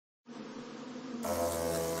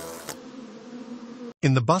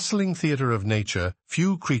In the bustling theater of nature,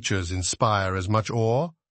 few creatures inspire as much awe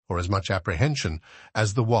or as much apprehension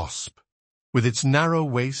as the wasp. With its narrow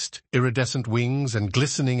waist, iridescent wings, and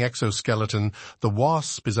glistening exoskeleton, the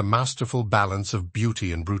wasp is a masterful balance of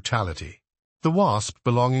beauty and brutality. The wasp,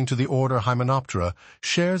 belonging to the order Hymenoptera,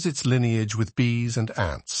 shares its lineage with bees and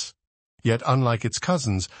ants. Yet, unlike its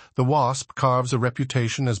cousins, the wasp carves a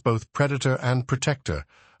reputation as both predator and protector,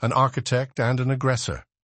 an architect and an aggressor.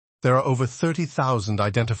 There are over 30,000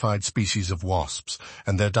 identified species of wasps,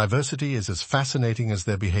 and their diversity is as fascinating as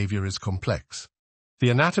their behavior is complex.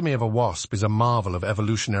 The anatomy of a wasp is a marvel of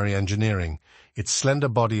evolutionary engineering. Its slender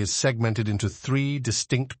body is segmented into 3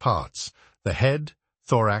 distinct parts: the head,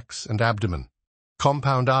 thorax, and abdomen.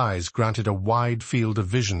 Compound eyes grant it a wide field of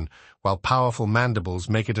vision, while powerful mandibles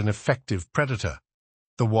make it an effective predator.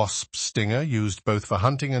 The wasp's stinger, used both for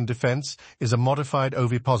hunting and defense, is a modified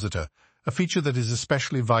ovipositor, a feature that is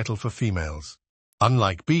especially vital for females.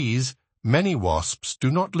 Unlike bees, many wasps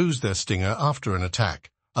do not lose their stinger after an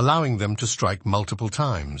attack, allowing them to strike multiple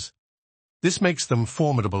times. This makes them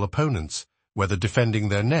formidable opponents, whether defending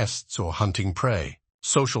their nests or hunting prey.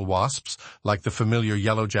 Social wasps, like the familiar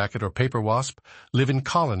yellowjacket or paper wasp, live in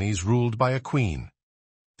colonies ruled by a queen.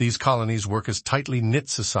 These colonies work as tightly knit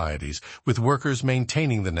societies, with workers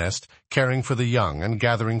maintaining the nest, caring for the young, and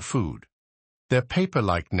gathering food. Their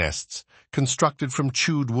paper-like nests, constructed from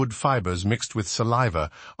chewed wood fibers mixed with saliva,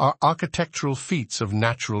 are architectural feats of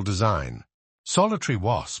natural design. Solitary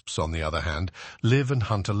wasps, on the other hand, live and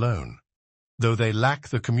hunt alone. Though they lack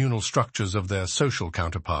the communal structures of their social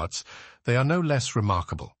counterparts, they are no less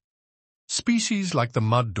remarkable. Species like the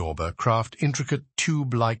mud dauber craft intricate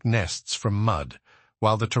tube-like nests from mud,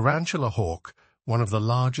 while the tarantula hawk, one of the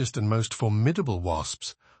largest and most formidable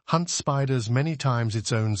wasps, hunts spiders many times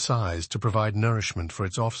its own size to provide nourishment for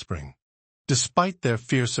its offspring. Despite their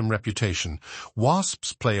fearsome reputation,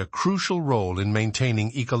 wasps play a crucial role in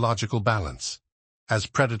maintaining ecological balance. As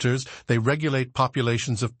predators, they regulate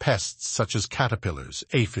populations of pests such as caterpillars,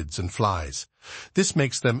 aphids, and flies. This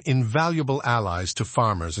makes them invaluable allies to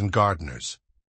farmers and gardeners.